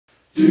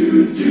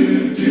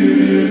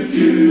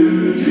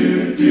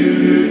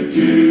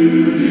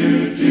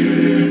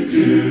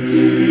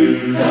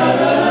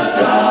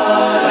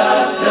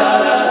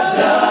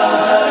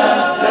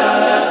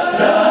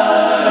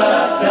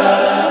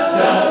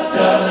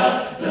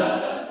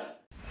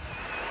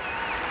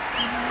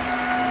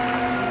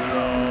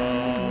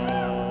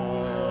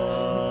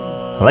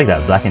I like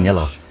that, black and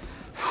yellow.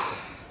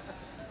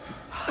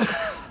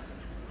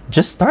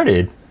 Just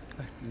started.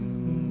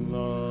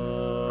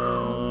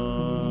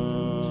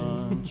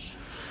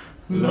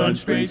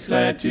 Lunch break's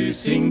glad to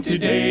sing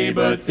today,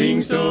 but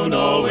things don't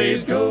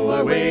always go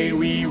our way.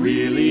 We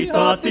really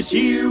thought this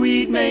year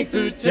we'd make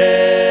the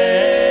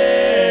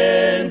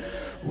 10.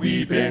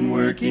 We've been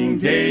working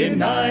day and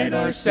night,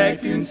 our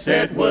second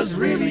set was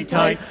really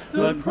tight.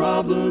 The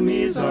problem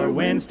is our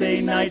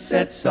Wednesday night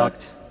set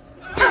sucked.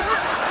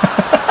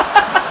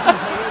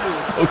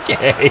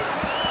 Okay.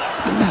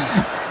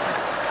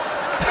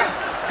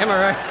 Am I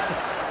right?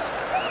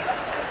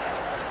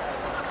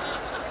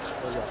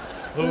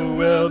 Oh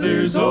well,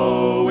 there's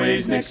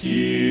always next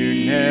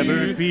year.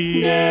 Never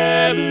fear,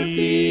 never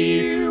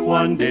fear.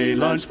 One day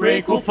lunch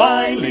break will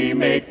finally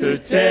make the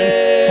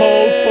 10.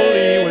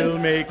 Hopefully we'll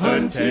make the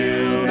 10.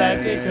 Until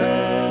that day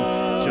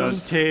comes,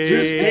 Just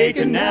take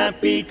a nap,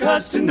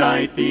 because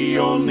tonight the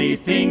only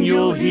thing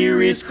you'll hear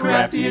is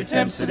crafty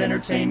attempts at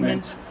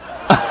entertainment.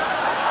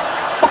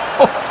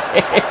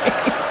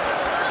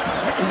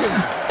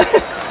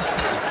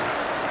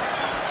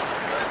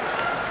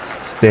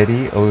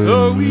 Steady or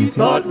So we easy.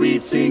 thought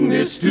we'd sing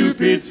this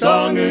stupid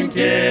song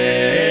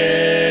again,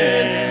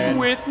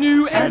 with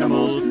new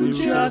animals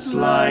just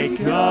like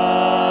us.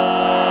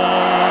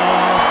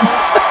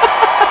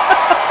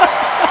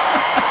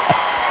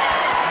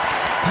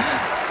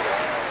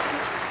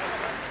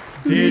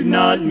 Did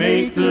not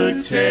make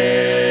the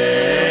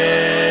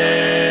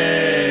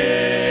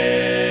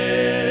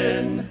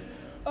 10.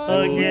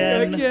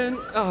 Again.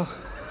 Oh,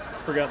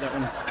 Forgot that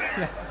one.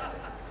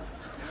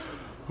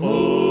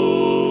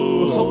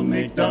 Old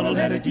MacDonald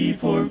had a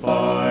deformed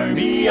farm,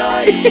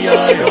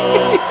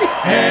 E-I-E-I-O.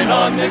 And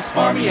on this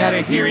farm he had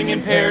a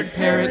hearing-impaired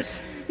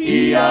parrot,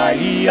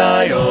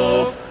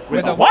 E-I-E-I-O.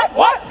 With a what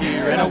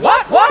here and a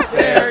what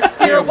there,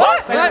 here a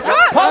what there,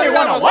 Polly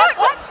want a what?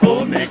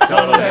 Old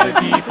MacDonald had a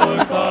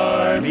deformed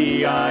farm,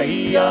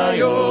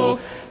 E-I-E-I-O.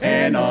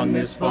 And on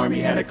this farm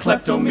he had a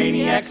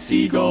kleptomaniac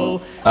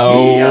seagull,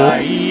 Oh.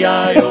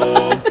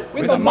 E-I-E-I-O.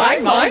 With a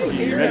mine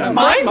here and a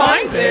mine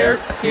there,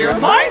 here a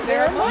mine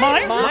there, a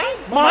mine.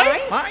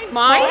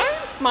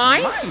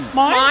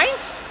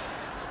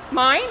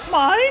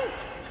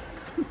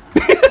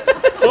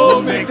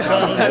 Old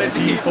MacDonald had a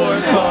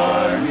deformed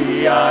farm,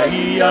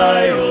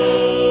 E-I-E-I-O.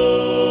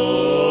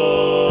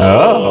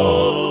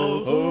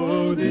 Oh.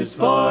 Oh, this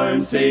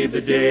farm saved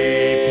the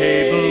day,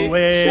 Pave the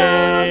way.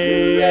 shout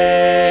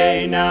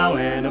hooray. Now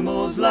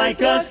animals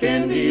like us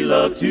can be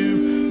loved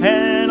too.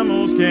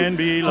 Animals can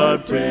be Our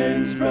loved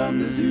friends from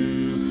the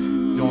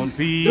zoo. Don't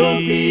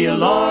be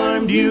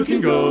alarmed, you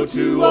can go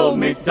to Old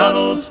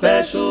MacDonald's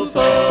Special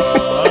Farm.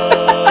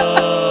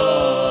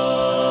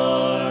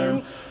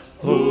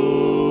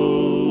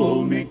 Oh,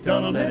 Old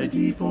MacDonald had a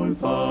deformed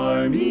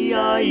farm,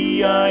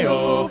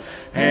 E-I-E-I-O.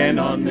 And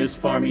on this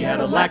farm he had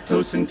a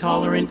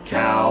lactose-intolerant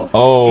cow,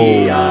 Oh,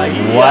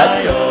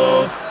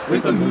 E-I-E-I-O.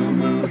 With a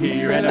moo-moo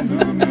here and a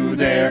moo-moo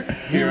there,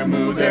 here a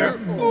moo there.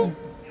 Ooh.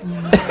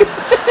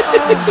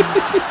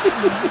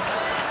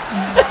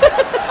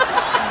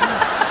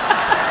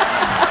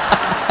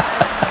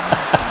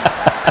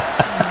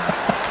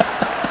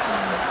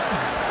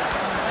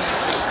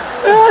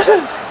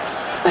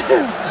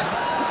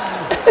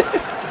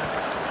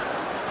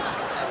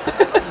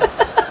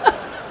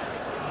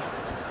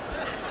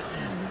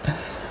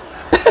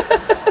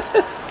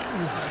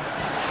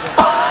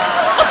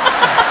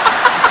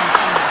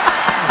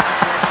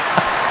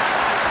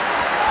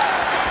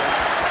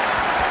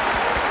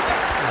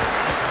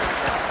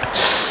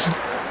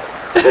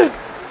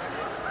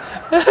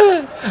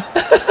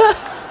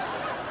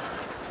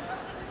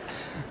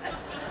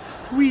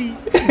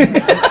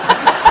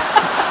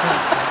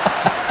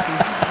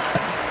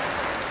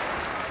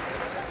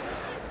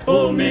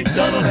 Old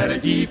MacDonald had a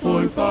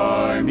deformed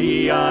farm,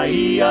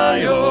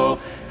 E-I-E-I-O.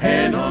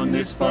 And on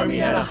this farm he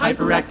had a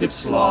hyperactive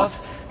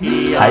sloth,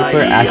 E-I-E-I-O.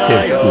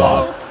 Hyperactive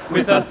sloth.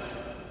 With a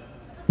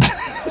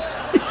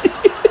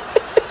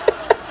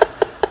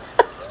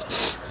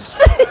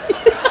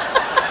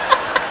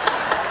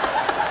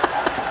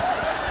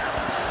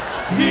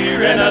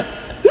here and a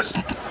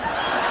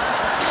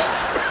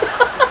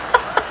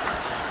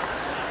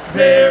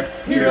there,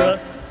 here a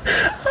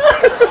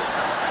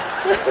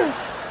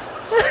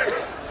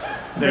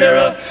there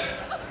a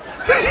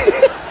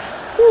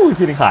Ooh, it's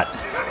getting hot.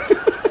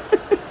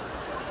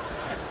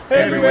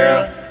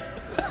 everywhere.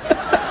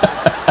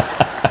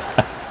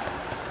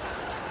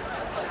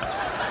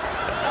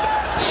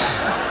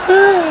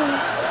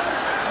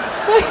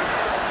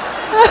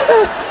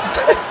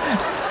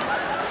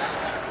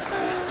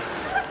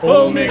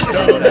 Old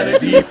MacDonald had a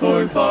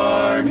deformed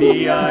farm,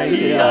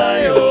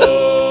 E-I-E-I-O.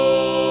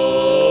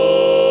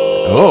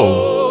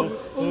 Oh.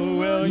 Oh,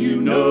 well,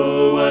 you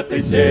know what they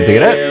say. Take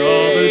it up. They're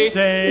all the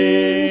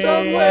same.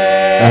 Some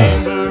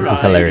way. This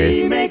is hilarious.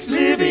 Variety makes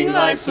living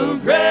life so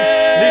great.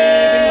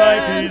 Living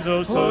life is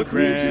oh so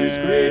Creatures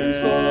great and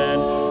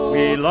small.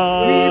 We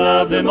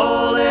love them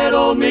all at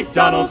old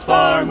MacDonald's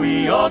farm.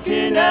 We all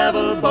can have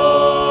a ball.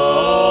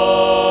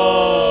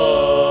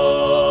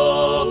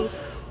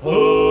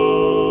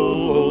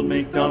 Oh, old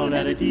MacDonald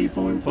had a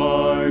deformed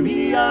farm.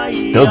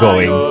 Still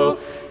going.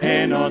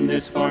 And on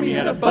this farm he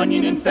had a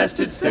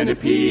bunion-infested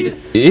centipede.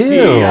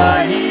 Ew.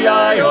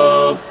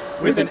 E-I-E-I-O.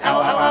 With an ow,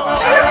 ow, ow, ow,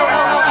 ow,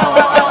 ow, ow, ow,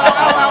 ow,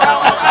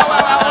 ow,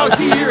 ow, ow,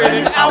 here and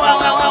an ow, ow,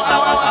 ow, ow,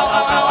 ow, ow,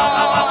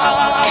 ow,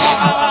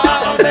 ow,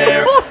 ow,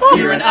 there.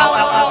 Here and ow,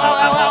 ow, ow,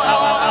 ow, ow, ow,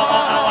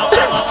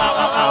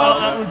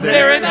 ow, ow,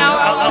 there and ow,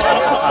 ow, ow,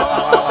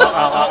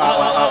 ow,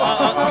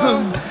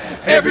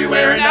 ow,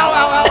 everywhere and ow,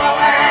 ow, ow, ow,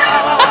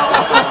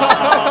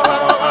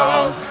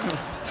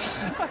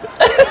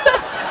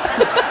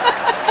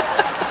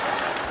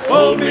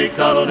 Old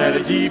MacDonald had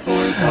a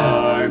deformed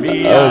farm.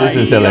 Oh, this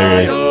is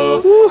hilarious.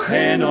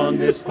 And on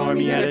this farm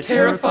he had a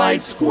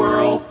terrified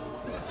squirrel.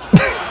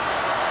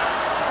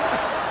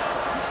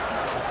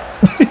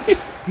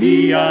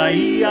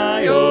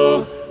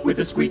 E-I-E-I-O. With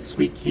a squeak,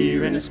 squeak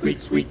here and a squeak,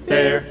 squeak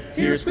there.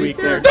 Here, squeak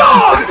there.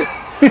 Dog!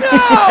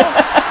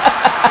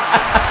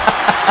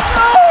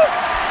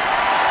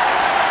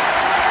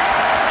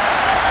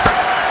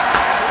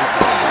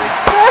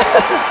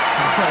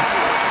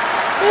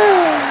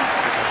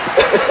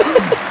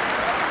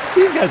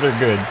 These guys are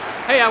good.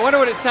 Hey, I wonder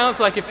what it sounds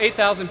like if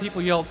 8,000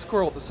 people yelled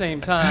squirrel at the same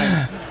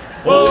time.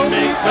 Old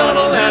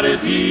MacDonald had a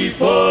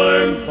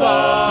deformed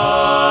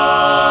farm.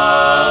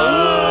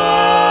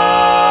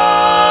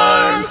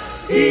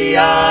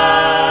 E-I-E-I.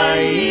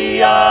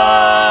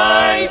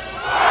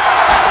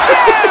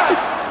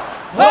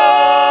 I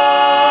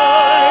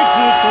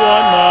just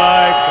want my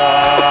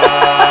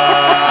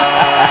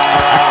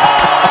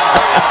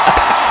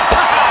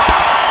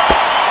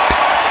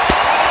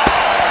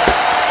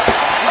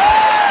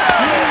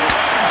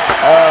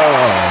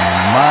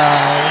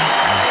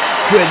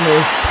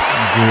Goodness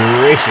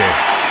gracious.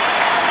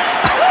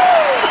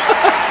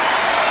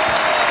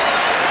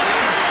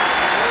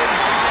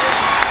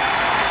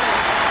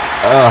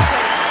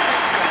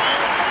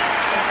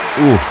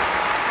 Ooh.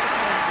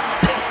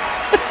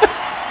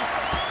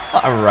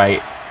 All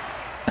right.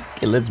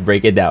 Okay, let's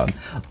break it down.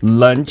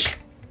 Lunch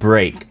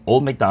break.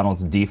 Old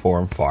MacDonald's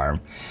Deformed Farm.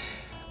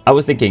 I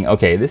was thinking,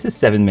 okay, this is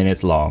 7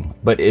 minutes long,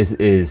 but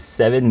it is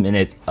 7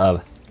 minutes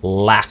of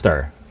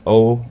laughter.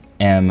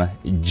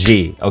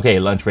 OMG. Okay,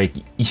 lunch break.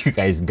 You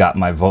guys got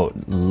my vote.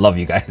 Love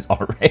you guys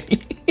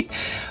already.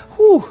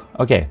 Whew.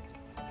 Okay.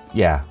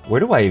 Yeah.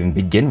 Where do I even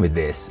begin with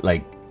this?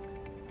 Like,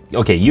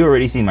 okay, you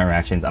already seen my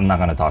reactions. I'm not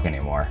gonna talk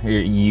anymore.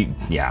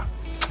 Yeah.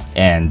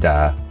 And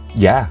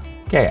yeah.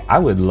 Okay. I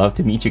would love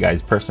to meet you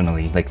guys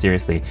personally. Like,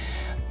 seriously.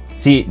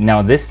 See,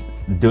 now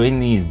doing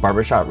these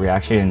barbershop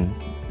reaction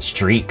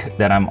streak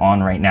that I'm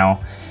on right now,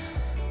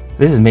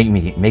 this is making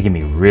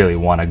me really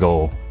want to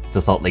go to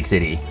Salt Lake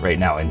City right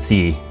now and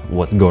see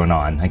what's going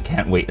on. I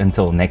can't wait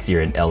until next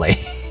year in LA.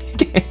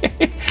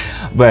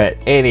 But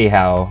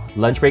anyhow,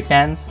 lunch break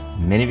fans,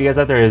 many of you guys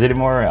out there, is there any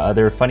more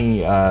other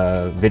funny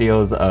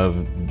videos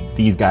of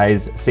these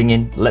guys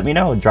singing? Let me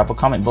know. Drop a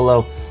comment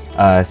below.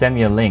 Send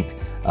me a link,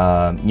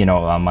 you know,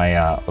 on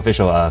my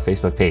official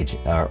Facebook page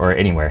or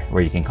anywhere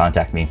where you can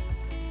contact me.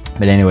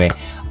 But anyway,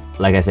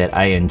 like I said,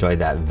 I enjoyed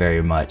that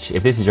very much.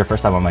 If this is your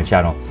first time on my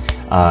channel,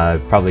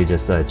 probably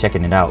just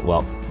checking it out.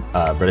 Well,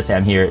 Bruddah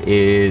Sam here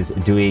is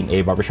doing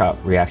a barbershop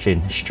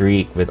reaction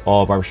streak with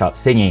all barbershop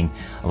singing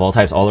of all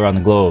types all around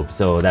the globe.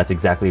 So that's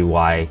exactly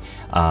why,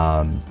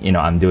 you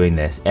know, I'm doing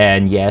this.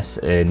 And yes,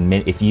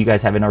 if you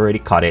guys haven't already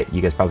caught it,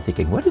 you guys probably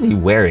thinking, what is he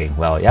wearing?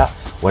 Well, yeah,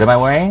 what am I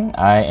wearing?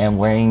 I am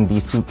wearing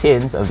these two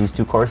pins of these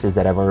two courses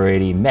that I've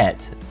already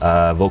met,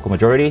 Vocal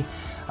Majority,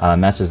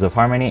 Masters of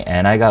Harmony,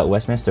 and I got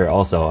Westminster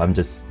also. I'm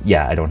just,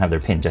 yeah, I don't have their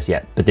pin just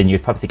yet. But then you're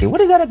probably thinking, what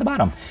is that at the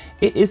bottom?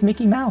 It is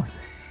Mickey Mouse.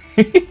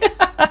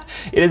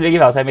 It is Mickey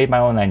Mouse. I made my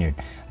own lanyard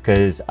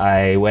because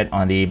I went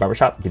on the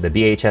barbershop, did the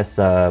BHS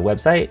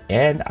website,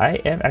 and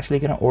I am actually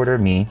gonna order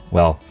me.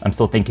 Well, I'm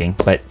still thinking,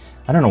 but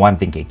I don't know why I'm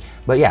thinking.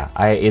 But yeah,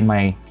 in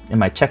my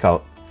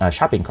checkout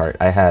shopping cart,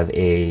 I have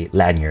a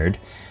lanyard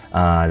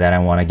that I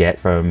want to get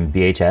from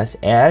BHS,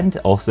 and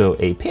also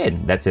a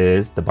pin that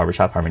says the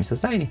Barbershop Harmony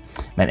Society.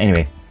 But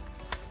anyway,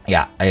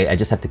 yeah, I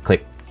just have to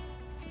click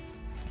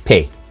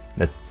pay.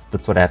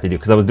 That's what I have to do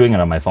because I was doing it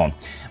on my phone.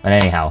 But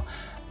anyhow,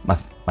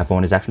 my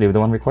phone is actually the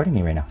one recording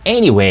me right now.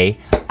 Anyway,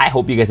 I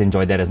hope you guys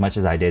enjoyed that as much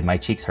as I did. My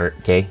cheeks hurt,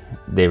 okay?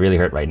 They really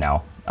hurt right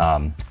now.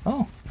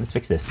 Oh, let's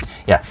fix this.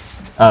 Yeah,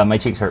 my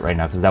cheeks hurt right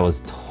now because that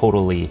was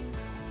totally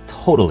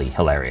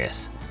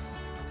hilarious.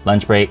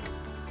 Lunch break.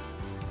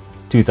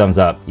 2 thumbs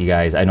up, you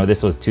guys. I know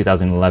this was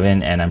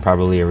 2011 and I'm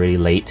probably already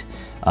late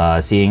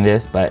seeing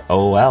this, but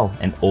oh well,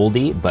 an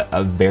oldie, but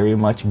a very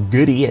much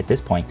goodie at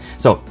this point.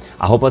 So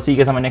I hope I'll see you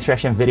guys on my next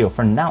reaction video.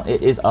 For now,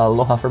 it is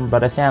aloha from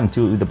Bruddah Sam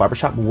to the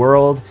barbershop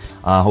world.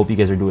 Hope you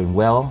guys are doing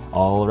well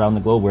all around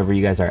the globe, wherever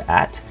you guys are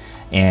at.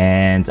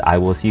 And I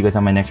will see you guys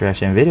on my next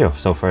reaction video.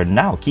 So for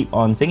now, keep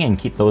on singing,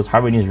 keep those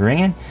harmonies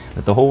ringing,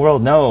 let the whole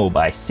world know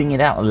by singing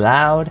it out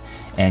loud,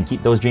 and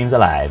keep those dreams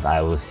alive.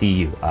 I will see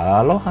you.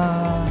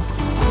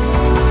 Aloha.